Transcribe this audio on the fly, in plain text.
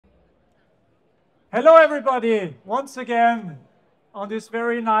Hello, everybody, once again on this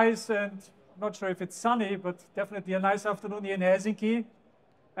very nice and I'm not sure if it's sunny, but definitely a nice afternoon here in Helsinki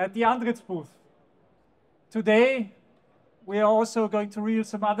at the ANDRITZ booth. Today, we are also going to reveal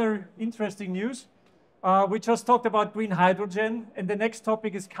some other interesting news. We just talked about green hydrogen, and the next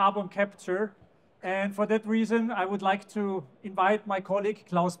topic is carbon capture. And for that reason, I would like to invite my colleague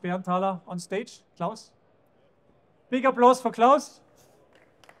Klaus Bernthaler on stage. Klaus? Big applause for Klaus.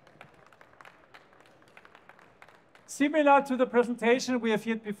 Similar to the presentation we have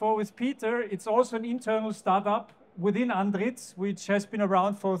had before with Peter, it's also an internal startup within ANDRITZ, which has been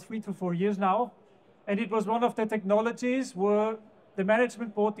around for 3 to 4 years now. And it was one of the technologies where the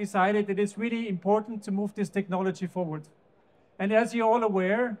management board decided that it's really important to move this technology forward. And as you're all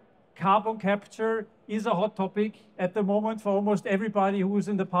aware, carbon capture is a hot topic at the moment for almost everybody who is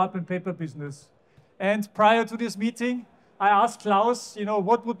in the pulp and paper business. And prior to this meeting, I asked Klaus,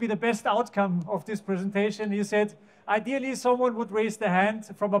 what would be the best outcome of this presentation? He said, ideally, someone would raise their hand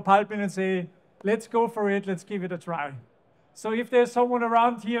from a pulp mill and say, let's go for it, let's give it a try. So if there's someone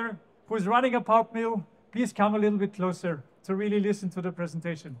around here who is running a pulp mill, please come a little bit closer to really listen to the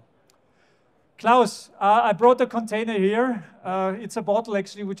presentation. Klaus, I brought a container here. It's a bottle,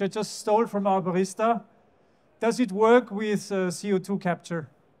 actually, which I just stole from our barista. Does it work with CO2 capture?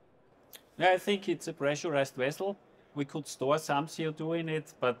 Yeah, I think it's a pressurized vessel. We could store some CO2 in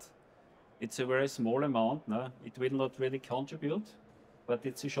it, but it's a very small amount. No? It will not really contribute, but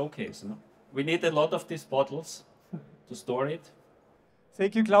it's a showcase. No? We need a lot of these bottles to store it.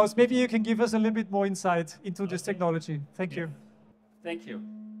 Thank you, Klaus. Maybe you can give us a little bit more insight into this technology. Thank you. Thank you.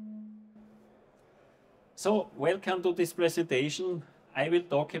 So, welcome to this presentation. I will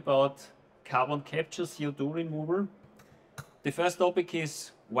talk about carbon capture, CO2 removal. The first topic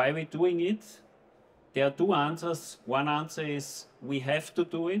is why we're doing it. There are two answers. One answer is we have to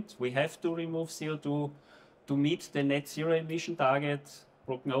do it. We have to remove CO2 to meet the net zero emission target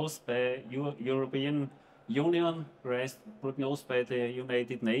prognosed by European Union, prognosed by the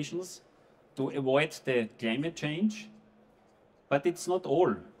United Nations, to avoid the climate change. But it's not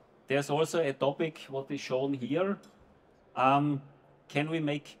all. There's also a topic, what is shown here. Can we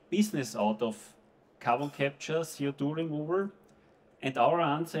make business out of carbon capture, CO2 removal? And our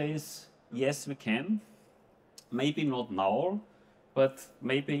answer is yes, we can. Maybe not now, but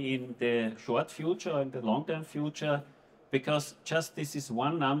maybe in the short future, in the long-term future, because just this is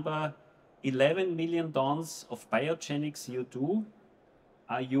one number, 11 million tons of biogenic CO2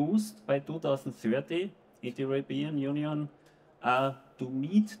 are used by 2030 in the European Union to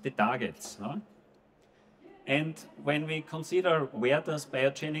meet the targets. No? And when we consider where does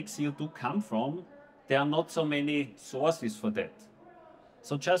biogenic CO2 come from, there are not so many sources for that.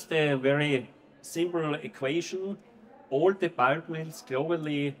 So just a very simple equation. All the pulp mills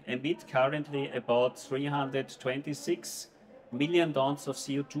globally emit currently about 326 million tons of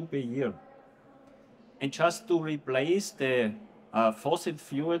CO2 per year. And just to replace the fossil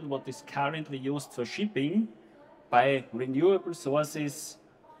fuel, what is currently used for shipping, by renewable sources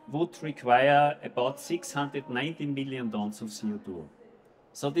would require about 690 million tons of CO2.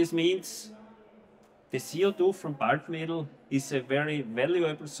 So this means the CO2 from pulp mill is a very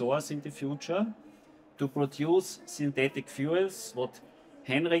valuable source in the future to produce synthetic fuels, what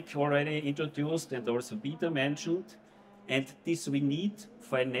Henrik already introduced and also Peter mentioned, and this we need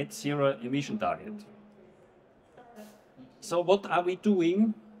for a net zero emission target. So what are we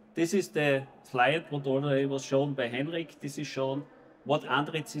doing? This is the slide what already was shown by Henrik. This is shown what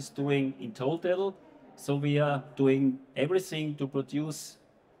ANDRITZ is doing in total. So we are doing everything to produce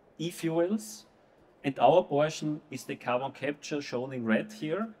e-fuels, and our portion is the carbon capture shown in red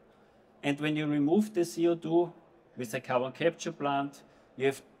here. And when you remove the CO2 with a carbon capture plant, you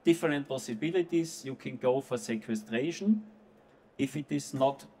have different possibilities. You can go for sequestration. If it is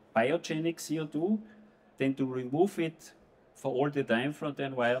not biogenic CO2, then to remove it for all the time from the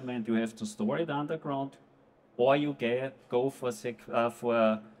environment, you have to store it underground, or you go for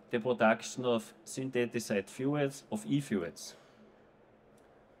the production of synthesized fuels, of e-fuels.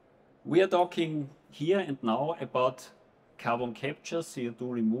 We are talking here and now about carbon capture, CO2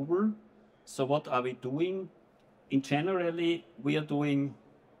 removal. So what are we doing? In generally, we are doing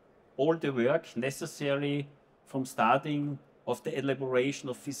all the work necessary from starting of the elaboration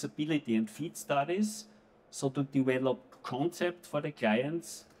of feasibility and FEED studies, so to develop concept for the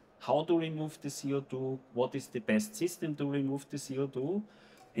clients, how to remove the CO2, what is the best system to remove the CO2,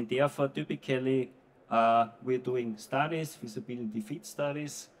 and therefore typically we're doing studies, feasibility FEED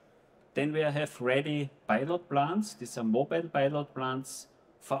studies. Then we have ready pilot plants. These are mobile pilot plants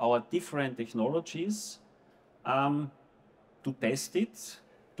for our different technologies to test it,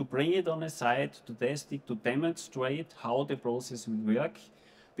 to to bring it on a site, to test it, to demonstrate how the process will work,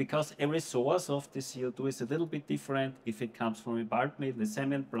 because every source of the CO2 is a little bit different. If it comes from a pulp mill, a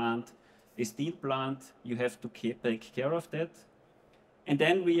cement plant, a steel plant, you have to take care of that. And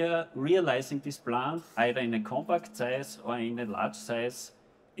then we are realizing this plant either in a compact size or in a large size.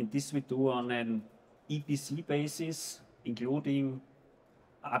 And this we do on an EPC basis, including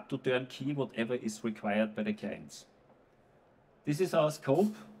up to turnkey, whatever is required by the clients. This is our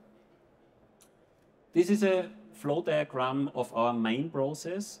scope. This is a flow diagram of our main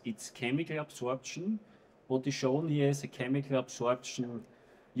process. It's chemical absorption. What is shown here is a chemical absorption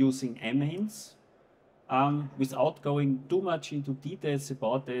using amines. Without going too much into details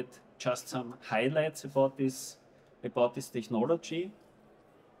about it, just some highlights about this technology.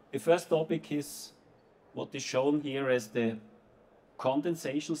 The first topic is what is shown here as the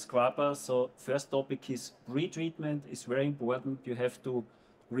condensation scrubber. So first topic is pre-treatment is very important. You have to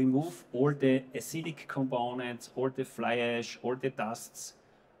remove all the acidic components, all the fly ash, all the dusts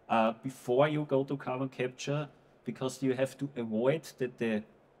before you go to carbon capture, because you have to avoid that the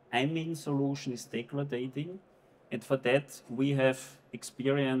amine solution is degrading. And for that, we have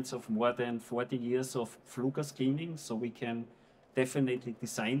experience of more than 40 years of flue cleaning, so we can definitely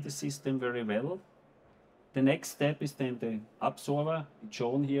design the system very well. The next step is then the absorber. It's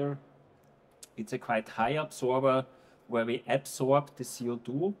shown here. It's a quite high absorber where we absorb the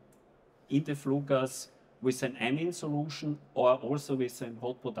CO2 in the flue gas with an amine solution or also with a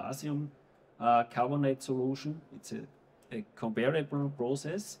hot potassium carbonate solution. It's a comparable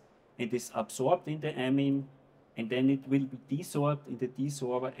process. It is absorbed in the amine, and then it will be desorbed in the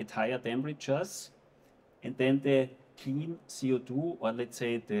desorber at higher temperatures. And then the clean CO2, or let's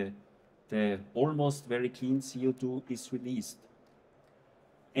say the almost very clean CO2 is released.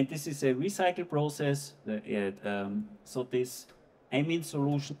 And this is a recycle process. So this amine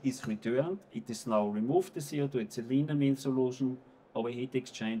solution is returned. It is now removed the CO2. It's a lean amine solution over heat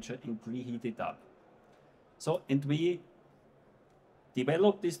exchanger and preheated up. So, and we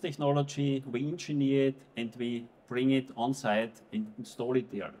develop this technology, we engineer it, and we bring it on site and install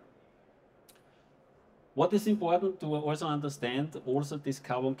it there. What is important to also understand, also this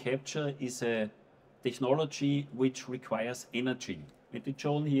carbon capture is a technology which requires energy. It is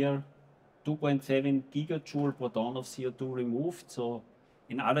shown here, 2.7 gigajoule per ton of CO2 removed. So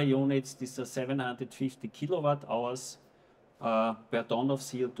in other units, these are 750 kilowatt hours per ton of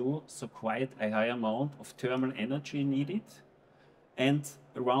CO2. So quite a high amount of thermal energy needed. And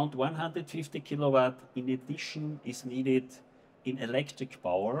around 150 kilowatt in addition is needed in electric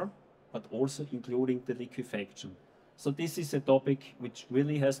power, but also including the liquefaction. So this is a topic which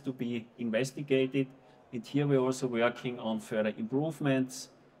really has to be investigated. And here we're also working on further improvements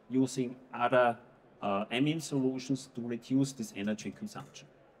using other amine solutions to reduce this energy consumption.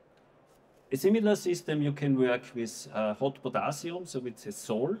 A similar system you can work with hot potassium, so it's a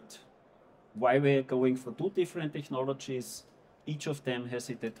salt. Why we're going for two different technologies? Each of them has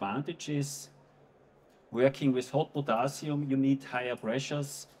its advantages. Working with hot potassium, you need higher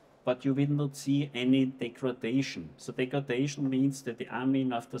pressures, but you will not see any degradation. So degradation means that the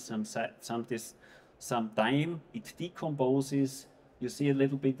amine, after some time, it decomposes. You see a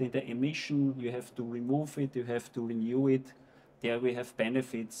little bit in the emission. You have to remove it. You have to renew it. There we have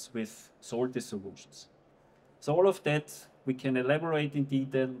benefits with salty solutions. So all of that we can elaborate in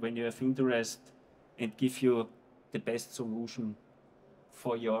detail when you have interest and give you the best solution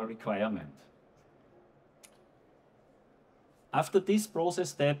for your requirement. After this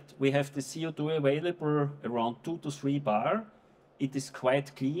process step, we have the CO2 available around 2 to 3 bar. It is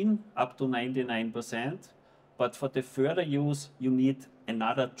quite clean, up to 99%. But for the further use, you need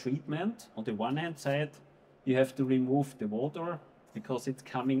another treatment. On the one hand side, you have to remove the water because it's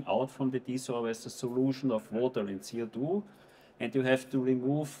coming out from the desorber as a solution of water and CO2. And you have to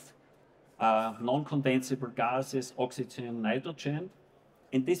remove non-condensable gases, oxygen and nitrogen.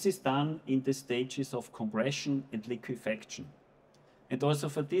 And this is done in the stages of compression and liquefaction. And also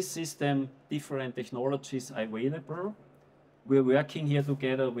for this system, different technologies are available. We're working here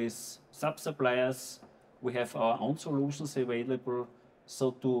together with sub-suppliers. We have our own solutions available,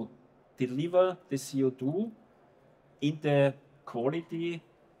 so to deliver the CO2 in the quality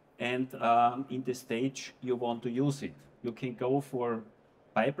and in the stage you want to use it. You can go for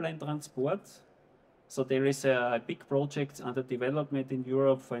pipeline transport. So there is a big project under development in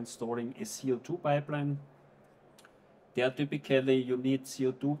Europe for installing a CO2 pipeline. There typically you need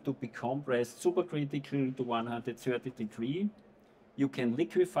CO2 to be compressed supercritically to 130 degrees. You can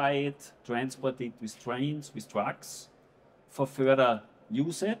liquefy it, transport it with trains, with trucks, for further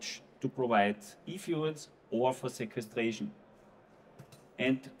usage to provide e-fuels or for sequestration.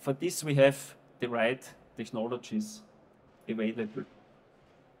 And for this, we have the right technologies available.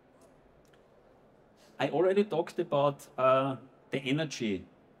 I already talked about the energy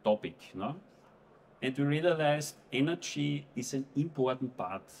topic, no? And we realized energy is an important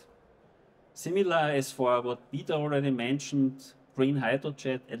part. Similar as for what Peter already mentioned, green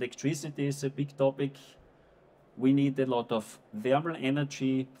hydrogen, electricity is a big topic. We need a lot of thermal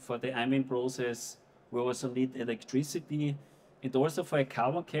energy for the amine process. We also need electricity. And also for a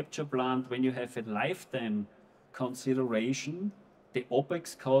carbon capture plant, when you have a lifetime consideration, the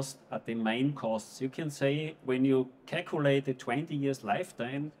OPEX costs are the main costs. You can say when you calculate a 20 years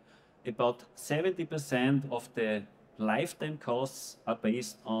lifetime, about 70% of the lifetime costs are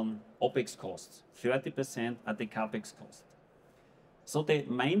based on OPEX costs. 30% are the CAPEX costs. So the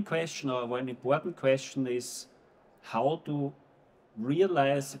main question, or one important question, is how to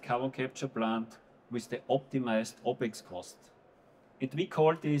realize a carbon capture plant with the optimized OPEX cost. And we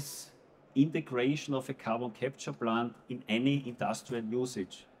call this integration of a carbon capture plant in any industrial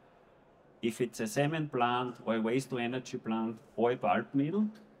usage. If it's a cement plant or a waste-to-energy plant or a pulp mill.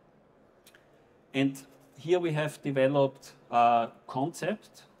 And here we have developed a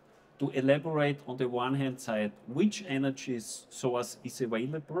concept to elaborate on the one hand side which energy source is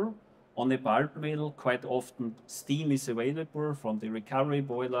available. On a pulp mill, quite often steam is available from the recovery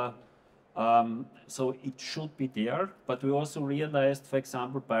boiler, so it should be there. But we also realized, for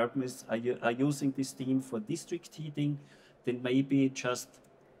example, pulp mills are using the steam for district heating, then maybe just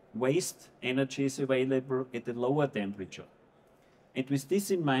waste energy is available at a lower temperature. And with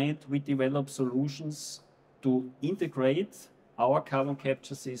this in mind, we develop solutions to integrate our carbon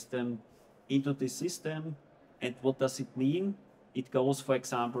capture system into the system. And what does it mean? It goes, for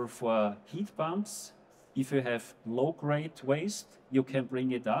example, for heat pumps. If you have low-grade waste, you can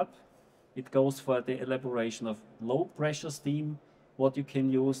bring it up. It goes for the elaboration of low-pressure steam, what you can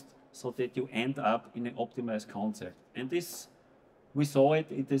use so that you end up in an optimized concept. And this, we saw it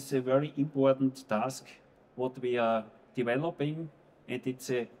is a very important task, what we are developing. And it's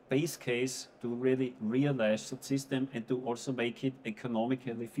a base case to really realize the system and to also make it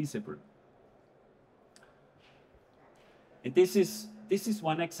economically feasible. And this is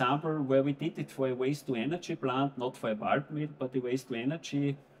one example where we did it for a waste-to-energy plant, not for a pulp mill, but a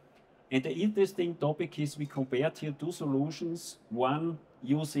waste-to-energy. And the interesting topic is we compared here two solutions, one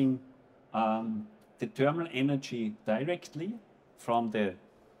using the thermal energy directly from the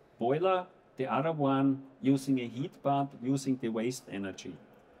boiler, the other one using a heat pump, using the waste energy.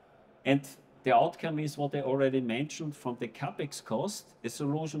 And the outcome is what I already mentioned from the CAPEX cost. A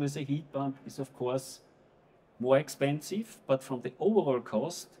solution with a heat pump is, of course, more expensive, but from the overall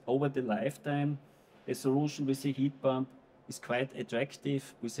cost over the lifetime, a solution with a heat pump is quite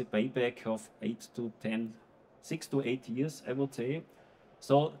attractive with a payback of 6 to 8 years, I would say.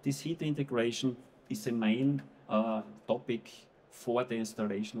 So this heat integration is a main topic for the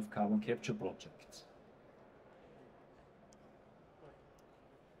installation of carbon capture projects.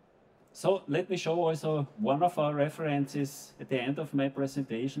 So let me show also one of our references at the end of my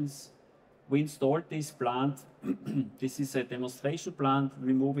presentations. We installed this plant. This is a demonstration plant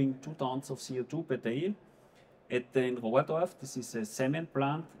removing 2 tons of CO2 per day in Rohrdorf. This is a cement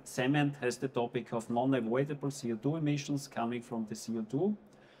plant. Cement has the topic of non-avoidable CO2 emissions coming from the CO2.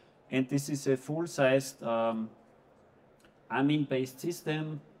 And this is a full-sized amine-based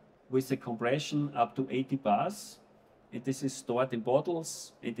system with a compression up to 80 bars. And this is stored in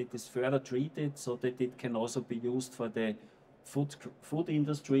bottles, and it is further treated so that it can also be used for the food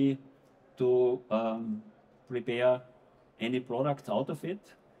industry to prepare any product out of it.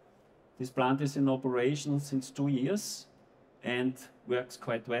 This plant is in operation since 2 years and works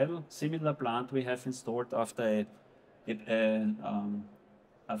quite well. Similar plant we have installed after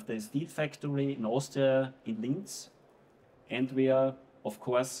a steel factory in Austria, in Linz. And we are, of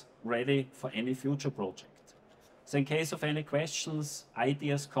course, ready for any future project. So in case of any questions,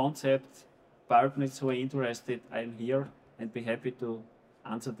 ideas, concepts, partners who are interested, I'm here and be happy to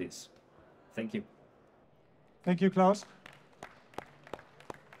answer this. Thank you. Thank you, Klaus.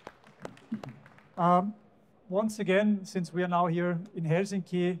 Once again, since we are now here in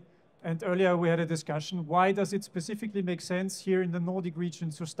Helsinki, and earlier we had a discussion, why does it specifically make sense here in the Nordic region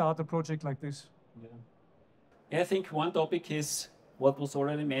to start a project like this? Yeah. I think one topic is what was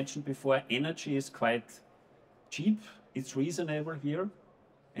already mentioned before. Energy is quite cheap, it's reasonable here,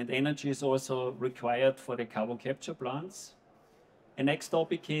 and energy is also required for the carbon capture plants. The next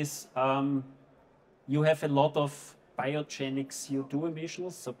topic is you have a lot of biogenic CO2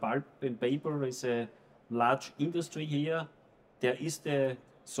 emissions. So pulp and paper is a large industry here. There is the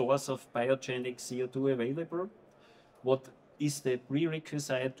source of biogenic CO2 available. What is the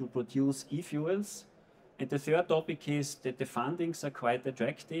prerequisite to produce e-fuels. And the third topic is that the fundings are quite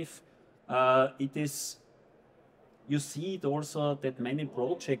attractive. You see it also that many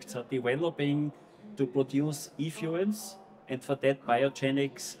projects are developing to produce e-fuels, and for that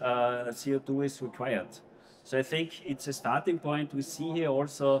biogenic CO2 is required. So I think it's a starting point. We see here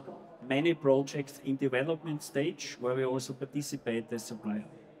also many projects in development stage where we also participate as supplier.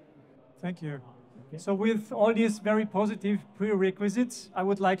 Thank you. So with all these very positive prerequisites, I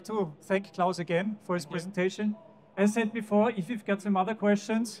would like to thank Klaus again for his presentation. As said before, if you've got some other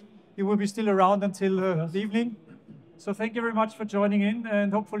questions, he will be still around until the evening. So thank you very much for joining in,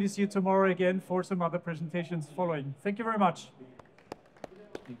 and hopefully see you tomorrow again for some other presentations following. Thank you very much.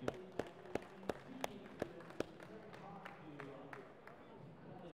 Thank you.